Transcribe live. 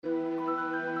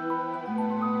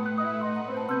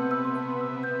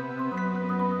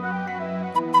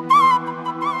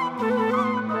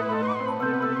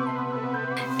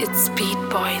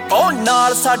ओ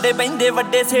नाल साडे बहिंदे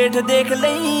वड्डे सेठ देख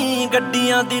लई,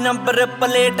 गड्डियां दी नंबर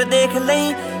प्लेट देख लई,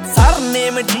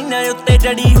 सरनेम जीने उत्ते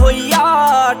जड़ी होई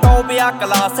आ, टॉप या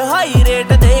क्लास हाई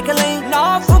रेट देख लई। ना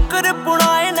फुकर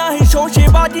पुणाए ना ही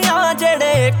शोशेबाजियां,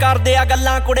 जेड़े करदे आ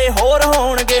गल्लां कुड़े होर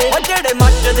होणगे। ओ जेड़े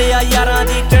मचदे आ यारां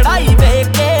दी चढ़ाई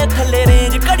वेख के, थल्ले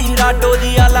रेंज घड़ी राडो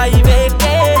दी लाई वेख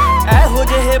के, एहो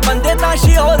जेहे बंदे तां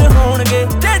श्योर होणगे।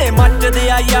 जेड़े मचदे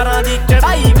आ यारां दी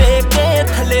चढ़ाई वेख के,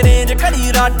 थल्ले रेंज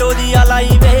घड़ी राडो दी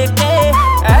लाई वेख के,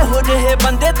 एहो जेहे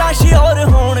बंदे तां श्योर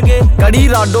होणगे। कड़ी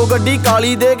राडो गड्डी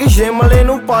काली देख, शिमले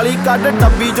नूं पाली कड्ड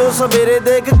टब्बी जो सवेरे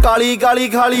देख, काली काली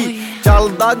खाली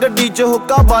चलदा गड्डी च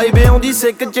हुक्का बाईवे आउंदी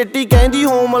सिक चिट्टी, कहंदी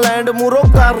होमलैंड मूरो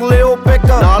कर लिओ पिक।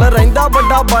 नाल रहिंदा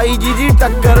बड्डा बाई जी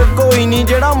टक्कर कोई नी,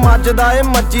 जेड़ा मचदा ए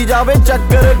मची जावे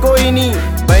चक्कर कोई नी।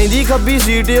 बैंदी खब्बी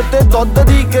सीट उत्ते दुध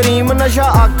दी करीम, नशा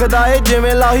अखदा ए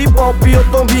जिवें लाही पॉपी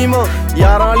उत्तों भीम।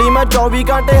 यारां ली मैं 24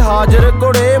 घंटे हाजर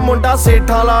कुड़े, मुंडा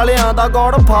सेठा लालियां दा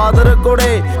गॉड फादर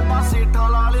कुड़े।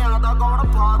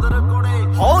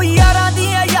 हो यारां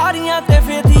दियां यारियां ते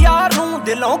फिर यार नूं,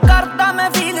 दिलों करदा मैं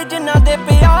फील जिन्ना दे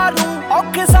प्यार नूं।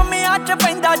 औखे समियां च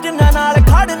पैंदा जिन्ना नाल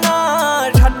खड़ना,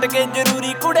 छड्ड के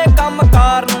जरूरी कुड़े कम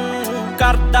कार नूं।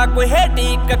 करदा कोई हेटी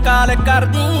इक काल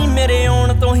करदी, मेरे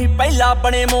आउण तो ही पहला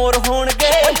बने मोर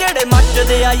होणगे। जेड़े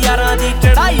मचदे आ यारां दी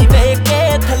चढ़ाई वेख के,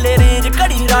 थल्ले रेंज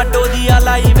घड़ी राडो दी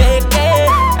लाई वेख के,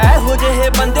 एहो जेहे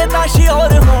बंदे तां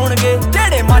श्योर होणगे।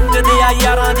 जेड़े मचदे आ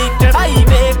यारां दी चढ़ाई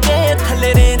वेख के,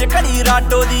 थल्ले रेंज घड़ी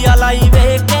राडो दी लाई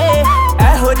वेख के,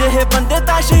 एहो जेहे बंदे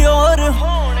तां श्योर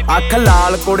होणगे। अख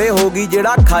लाल कुड़े होगी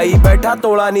जेड़ा खाई बैठा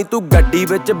तोला नी, तू गड्डी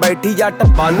विच बैठी जट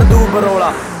बन दू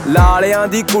बरोला। लालियां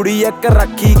दी कुड़ी इक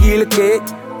रखी कील के,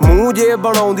 मूंह जे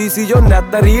बनाउंदी सी जो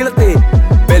नैत रील ते।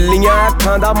 बिल्लियां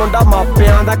अखां दा मुंडा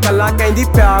मापियां दा कल्ला, कहंदी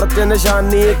प्यार च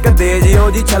निशानी इक दे जिओ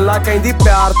जी छल्ला, कहंदी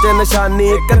प्यार च निशानी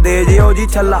इक दे जिओ जी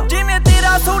छल्ला। जिवें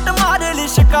तेरा सूट मारे ली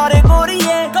शिकारे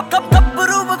गोरीए,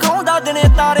 गब्बरू विखाउंदा दिने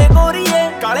तारे गोरीए।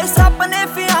 काले सपने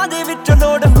फियां दे विच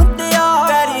लोड हुंदे आ,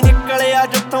 पैरी निकलिया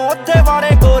जिੱਥੋਂ ਉੱਥੇ ਵਾਰੇ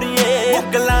गोरीए।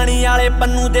 मुगलाणी वाले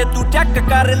पन्नू दे तू चेक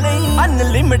कर लई,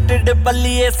 अनलिमिटेड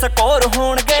बल्लीए स्कोर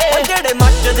होणगे। जेड़े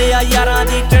मचदे आ यारां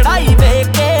दी चढ़ाई वेख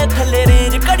के, थल्ले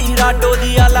रेंज घड़ी राडो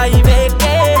दी लाई वेख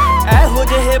के, एहो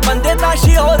जेहे बंदे तां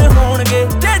श्योर होणगे।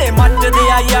 जेड़े मचदे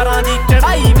आ यारां दी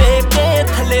चढ़ाई वेख के,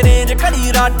 थल्ले रेंज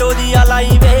घड़ी राडो दी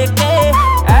लाई वेख के,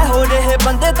 एहो जेहे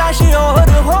बंदे तां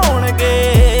श्योर